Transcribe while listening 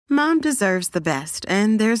Mom deserves the best,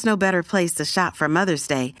 and there's no better place to shop for Mother's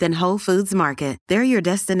Day than Whole Foods Market. They're your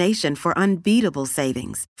destination for unbeatable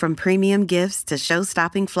savings, from premium gifts to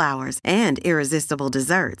show-stopping flowers and irresistible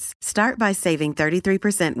desserts. Start by saving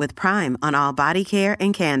 33% with Prime on all body care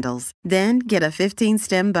and candles. Then get a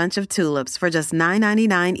 15-stem bunch of tulips for just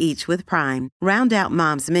 $9.99 each with Prime. Round out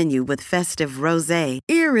Mom's menu with festive rosé,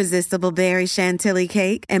 irresistible berry chantilly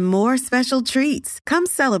cake, and more special treats. Come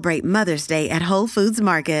celebrate Mother's Day at Whole Foods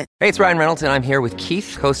Market. Hey, it's Ryan Reynolds, and I'm here with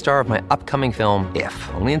Keith, co-star of my upcoming film, If,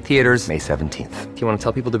 only in theaters May 17th. Do you want to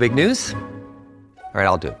tell people the big news? All right,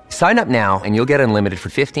 I'll do it. Sign up now and you'll get unlimited for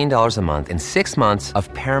 $15 a month and 6 months of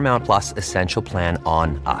Paramount Plus Essential Plan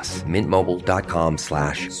on us.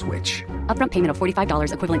 MintMobile.com/switch. Upfront payment of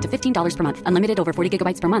 $45 equivalent to $15 per month. Unlimited over 40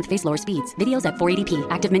 gigabytes per month. Face lower speeds. Videos at 480p.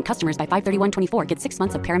 Active Mint customers by 531.24 get 6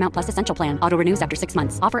 months of Paramount Plus Essential Plan. Auto renews after 6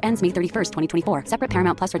 months. Offer ends May 31st, 2024. Separate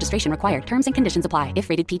Paramount Plus registration required. Terms and conditions apply if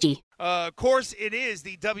rated PG. Of course, it is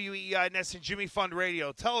the WEEI Ness and Jimmy Fund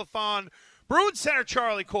Radio Telethon. Bruins center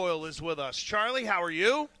Charlie Coyle is with us. Charlie, how are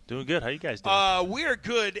you? Doing good. How you guys doing? We're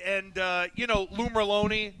good. And, Lou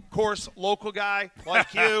Merlone, of course, local guy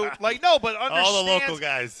like you. But understands. All the local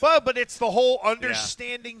guys. But it's the whole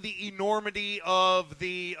understanding the enormity of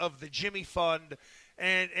the Jimmy Fund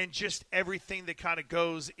and just everything that kind of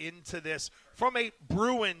goes into this from a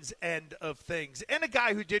Bruins end of things. And a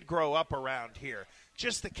guy who did grow up around here.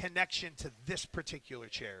 Just the connection to this particular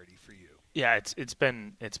charity for you. Yeah, it's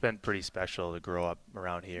been pretty special to grow up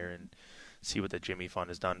around here and see what the Jimmy Fund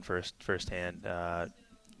has done firsthand. I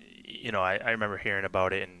remember hearing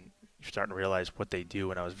about it and starting to realize what they do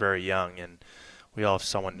when I was very young. And we all have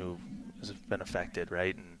someone who has been affected,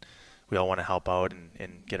 right? And we all want to help out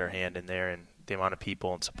and get our hand in there. And the amount of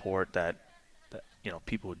people and support that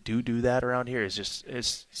people who do that around here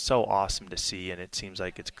is so awesome to see. And it seems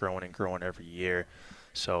like it's growing and growing every year.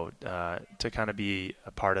 So to kind of be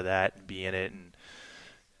a part of that and be in it, and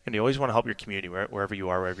you always want to help your community wherever you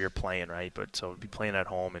are, wherever you're playing, right? But so to be playing at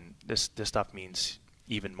home, and this stuff means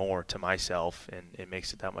even more to myself, and it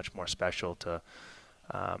makes it that much more special to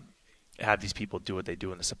have these people do what they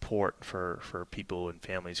do, and the support for people and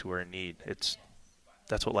families who are in need. That's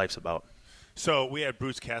what life's about. So we had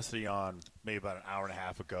Bruce Cassidy on maybe about an hour and a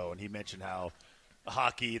half ago, and he mentioned how the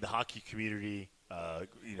hockey community,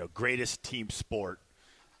 greatest team sport.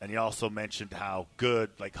 And he also mentioned how good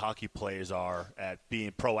hockey players are at being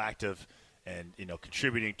proactive and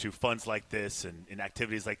contributing to funds like this and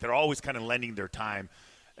activities like they're always kind of lending their time.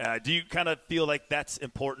 Do you kind of feel like that's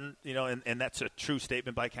important? And that's a true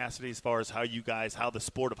statement by Cassidy as far as how the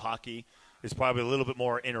sport of hockey is probably a little bit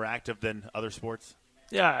more interactive than other sports.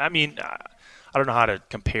 Yeah, I mean, I don't know how to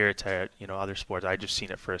compare it to other sports. I just seen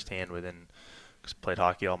it firsthand because played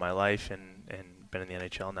hockey all my life and been in the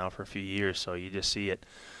NHL now for a few years, so you just see it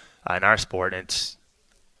in our sport. And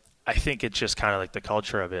I think it's just kind of like the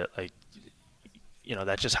culture of it.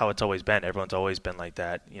 That's just how it's always been. Everyone's always been like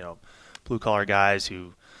that. Blue-collar guys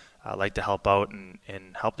who like to help out and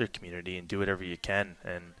help their community and do whatever you can.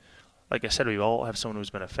 And like I said, we all have someone who's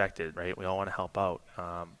been affected, right? We all want to help out.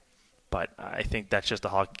 But I think that's just the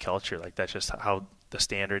hockey culture. That's just how the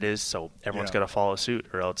standard is. So everyone's got to follow suit,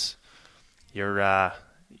 or else you're an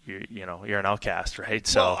outcast, right?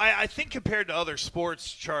 So well, I think compared to other sports,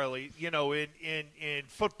 Charlie, in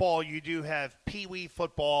football you do have pee-wee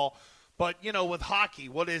football, but with hockey,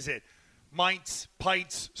 what is it? Mites,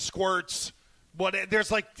 pites, squirts.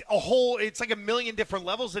 There's it's like a million different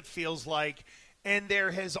levels. It feels like, and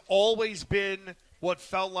there has always been what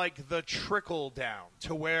felt like the trickle down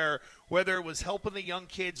to where whether it was helping the young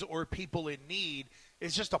kids or people in need.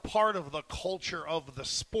 Is just a part of the culture of the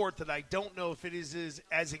sport that I don't know if it is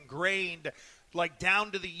as ingrained,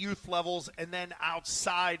 down to the youth levels and then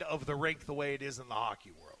outside of the rink the way it is in the hockey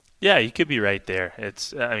world. Yeah, you could be right there.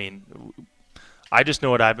 I just know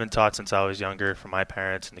what I've been taught since I was younger from my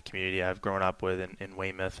parents and the community I've grown up with in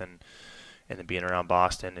Weymouth and then being around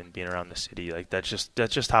Boston and being around the city. That's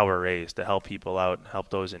just how we're raised, to help people out, help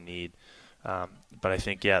those in need. But I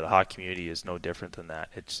think, the hockey community is no different than that.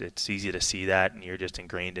 It's easy to see that, and you're just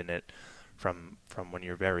ingrained in it from when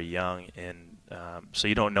you're very young, and so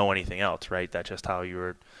you don't know anything else, right? That's just how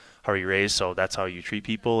you're raised. So that's how you treat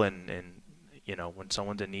people, and when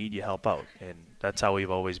someone's in need, you help out, and that's how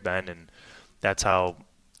we've always been, and that's how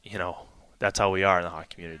we are in the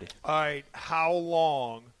hockey community. All right, how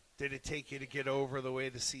long did it take you to get over the way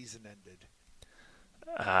the season ended?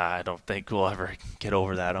 I don't think we'll ever get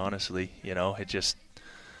over that, honestly. It just,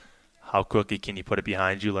 how quickly can you put it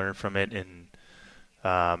behind you, learn from it, and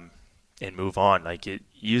move on? It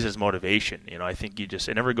uses motivation. I think it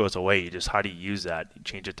never goes away. How do you use that? You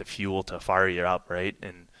change it to fuel to fire you up, right?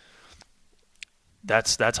 And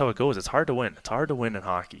that's how it goes. It's hard to win. It's hard to win in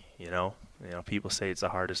hockey, you know. People say it's the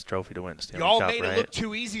hardest trophy to win. Y'all Cup, made right? it look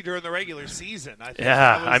too easy during the regular season. I think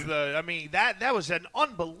Yeah, that was an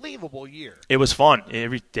unbelievable year. It was fun.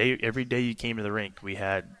 Every day you came to the rink, we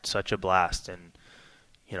had such a blast, and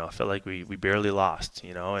I felt like we barely lost.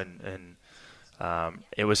 And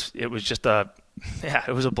it was just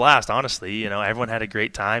it was a blast. Honestly, everyone had a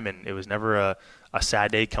great time, and it was never a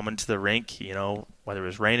sad day coming to the rink. Whether it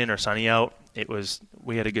was raining or sunny out,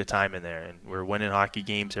 we had a good time in there, and we were winning hockey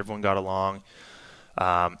games. Everyone got along.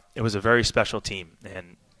 It was a very special team,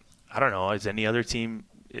 and I don't know, is any other team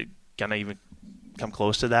gonna even come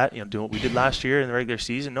close to that? Doing what we did last year in the regular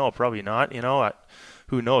season? No, probably not.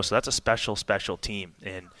 Who knows? So that's a special team,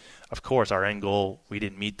 and of course, our end goal, we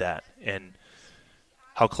didn't meet that, and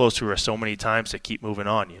how close we were so many times to keep moving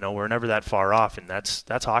on. We're never that far off, and that's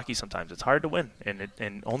hockey. Sometimes it's hard to win,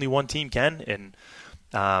 and only one team can, and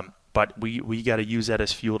but we got to use that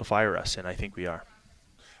as fuel to fire us, and I think we are.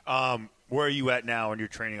 Where are you at now in your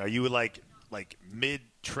training? Are you like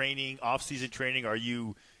mid-training, off-season training? Are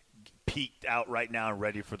you peaked out right now and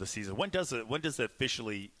ready for the season? When does the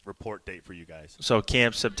officially report date for you guys? So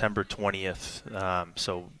camp September 20th.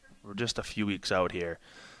 So we're just a few weeks out here.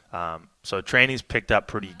 So training's picked up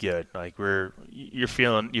pretty good. Like you're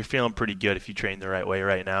feeling pretty good if you train the right way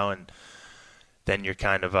right now, and then you're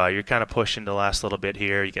kind of pushing the last little bit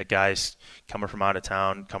here. You got guys coming from out of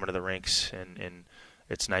town, coming to the rinks, and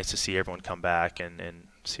it's nice to see everyone come back and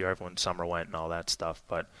see how everyone's summer went and all that stuff.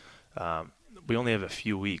 But we only have a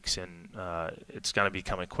few weeks, and it's going to be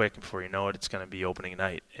coming quick. Before you know it, it's going to be opening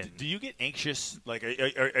night. And do you get anxious? Like,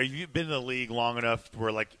 are you been in the league long enough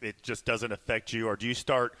where like it just doesn't affect you, or do you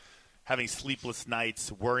start having sleepless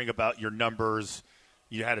nights, worrying about your numbers?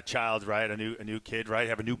 You had a child, right? A new kid, right?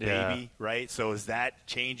 Have a new baby, right? So does that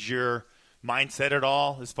change your mindset at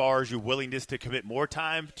all as far as your willingness to commit more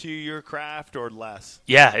time to your craft or less?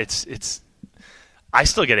 Yeah, it's. I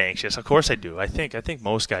still get anxious. Of course I do. I think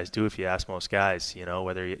most guys do. If you ask most guys,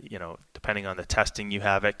 whether depending on the testing you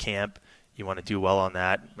have at camp, you want to do well on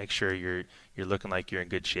that. Make sure you're looking like you're in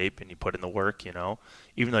good shape and you put in the work.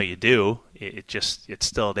 Even though you do, it's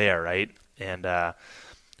still there, right? And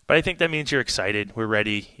but I think that means you're excited. We're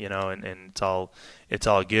ready, and it's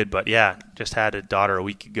all good. But yeah, just had a daughter a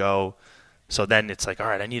week ago, so then it's like, all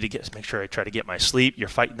right, I need to make sure I try to get my sleep. You're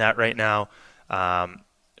fighting that right now.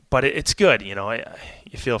 But it's good,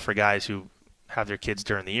 you feel for guys who have their kids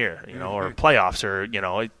during the year, or playoffs, or,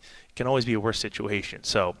 it can always be a worse situation.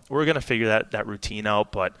 So we're going to figure that routine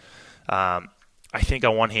out. But I think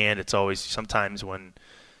on one hand, it's always sometimes when,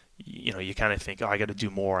 you kind of think, oh, I got to do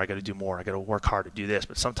more. I got to work hard to do this.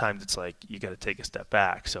 But sometimes it's like you got to take a step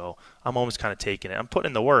back. So I'm always kind of taking it. I'm putting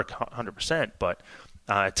in the work 100%. But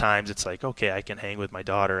at times it's like, okay, I can hang with my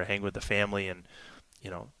daughter, hang with the family, and,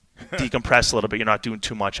 decompress a little bit. You're not doing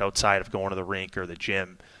too much outside of going to the rink or the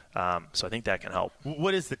gym. So I think that can help.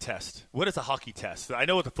 What is the test? What is a hockey test? I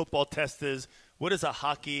know what the football test is. What is a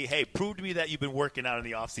hockey? Hey, prove to me that you've been working out in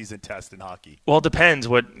the off-season test in hockey. Well, it depends.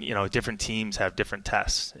 Different teams have different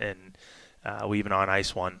tests, and we have an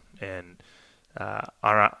on-ice one. And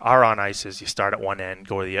our on-ice is you start at one end,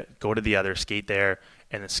 go to the other, skate there,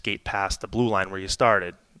 and then skate past the blue line where you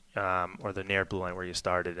started. Or the near blue line where you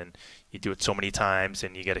started, and you do it so many times,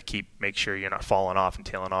 and you got to make sure you're not falling off and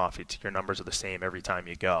tailing off. Your numbers are the same every time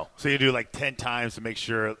you go. So you do like 10 times to make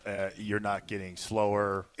sure you're not getting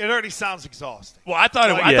slower. It already sounds exhausting. Well, I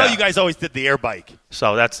thought you guys always did the air bike.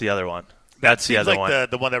 So that's the other one. That's the other one.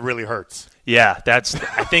 The one that really hurts. Yeah,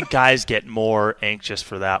 I think guys get more anxious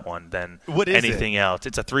for that one than anything else.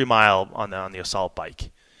 It's a 3 mile on the assault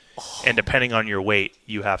bike. And depending on your weight,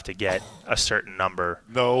 you have to get a certain number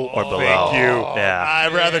or below. Thank you. Yeah.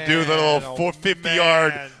 I'd rather do the little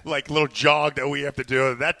 450-yard little jog that we have to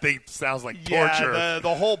do. That thing sounds like torture. Yeah,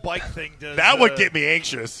 the whole bike thing does. That would get me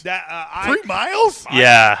anxious. 3 miles?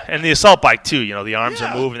 Yeah, and the assault bike too. The arms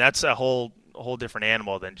are moving. That's a whole different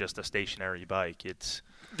animal than just a stationary bike. You're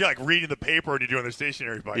like reading the paper and you're doing the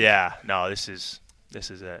stationary bike. Yeah. No, this is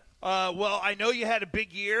it. Well, I know you had a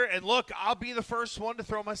big year, and look, I'll be the first one to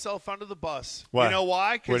throw myself under the bus. Why? You know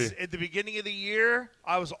why? Because at the beginning of the year,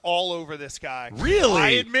 I was all over this guy. Really? I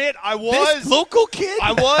admit I was. This local kid?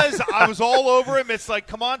 I was all over him. It's like,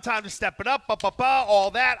 come on, time to step it up,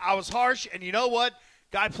 all that. I was harsh, and you know what?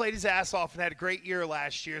 Guy played his ass off and had a great year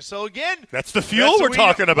last year. So, again, that's the fuel we're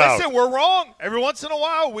talking about. Listen, we're wrong. Every once in a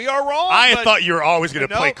while, we are wrong. I thought you were always going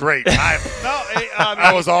to play great.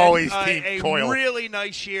 I was always team Coyle. A really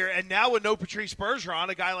nice year. And now with no Patrice Bergeron,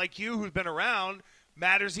 a guy like you who's been around,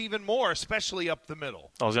 matters even more, especially up the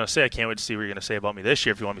middle. I was going to say, I can't wait to see what you're going to say about me this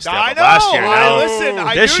year if you want me to stay I up know. last year. Listen,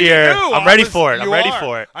 I this knew year, you knew. I'm ready for it. I'm ready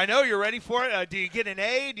for it. I know you're ready for it. Do you get an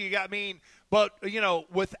A? Do you got, but,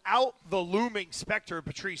 without the looming specter of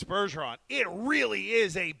Patrice Bergeron, it really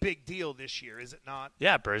is a big deal this year, is it not?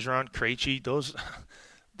 Yeah, Bergeron, Krejci,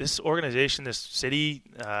 this organization, this city,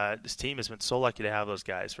 this team has been so lucky to have those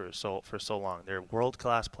guys for so long. They're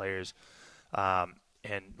world-class players,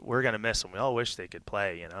 and we're going to miss them. We all wish they could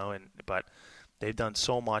play, but they've done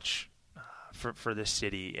so much for this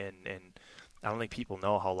city, and I don't think people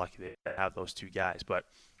know how lucky they have those two guys. But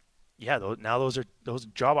yeah, now those are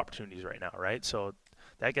job opportunities right now, right? So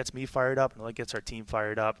that gets me fired up, and that gets our team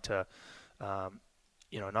fired up to,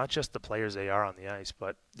 not just the players they are on the ice,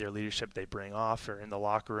 but their leadership they bring off or in the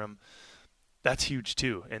locker room. That's huge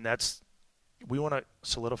too, and we want to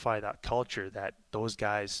solidify that culture that those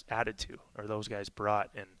guys added to or those guys brought,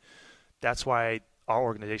 and that's why our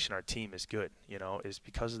organization, our team is good, is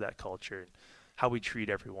because of that culture and how we treat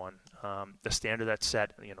everyone, the standard that's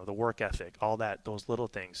set, the work ethic, all that, those little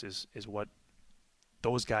things is what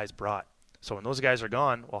those guys brought. So when those guys are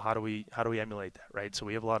gone, well, how do we emulate that, right? So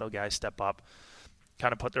we have a lot of guys step up,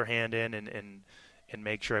 kind of put their hand in and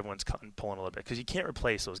make sure everyone's cutting, pulling a little bit, because you can't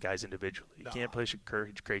replace those guys individually. You can't replace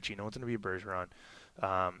Krejci. No one's going to be a Bergeron,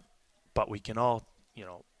 but we can all,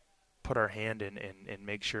 put our hand in and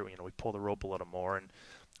make sure we pull the rope a little more. And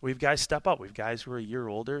we have guys step up. We have guys who are a year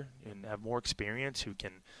older and have more experience who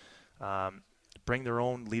can bring their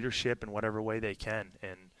own leadership in whatever way they can.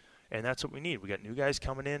 And that's what we need. We got new guys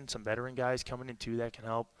coming in, some veteran guys coming in too that can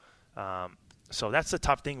help. So that's the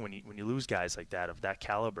tough thing when you lose guys like that of that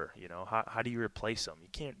caliber. How do you replace them? You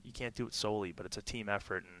can't do it solely, but it's a team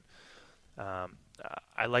effort. And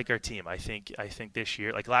I like our team. I think this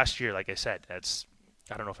year, like last year, like I said,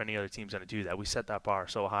 I don't know if any other team's going to do that. We set that bar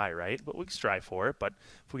so high, right? But we can strive for it. But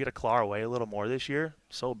if we get to claw our way a little more this year,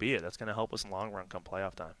 so be it. That's going to help us in the long run come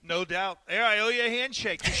playoff time. No doubt. There, I owe you a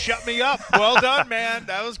handshake. You shut me up. Well done, man.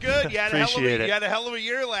 That was good. You had a hell of a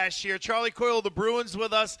year last year. Charlie Coyle, the Bruins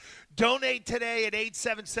with us. Donate today at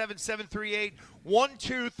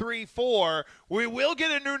 877-738-1234. We will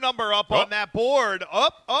get a new number up on that board.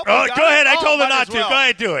 Up. Oh, go ahead. I told him not to. Go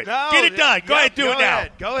ahead, do it. No, get it done. Go ahead, do it now.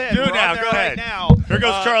 Go ahead. Do it now. Go ahead. Right now. Here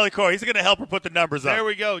goes Charlie Coyle. He's going to help her put the numbers up. There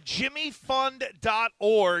we go.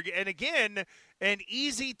 JimmyFund.org. And again, an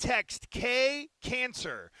easy text,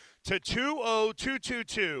 K-Cancer, to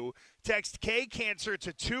 20222. Text K-Cancer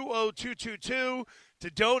to 20222 to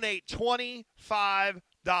donate $25.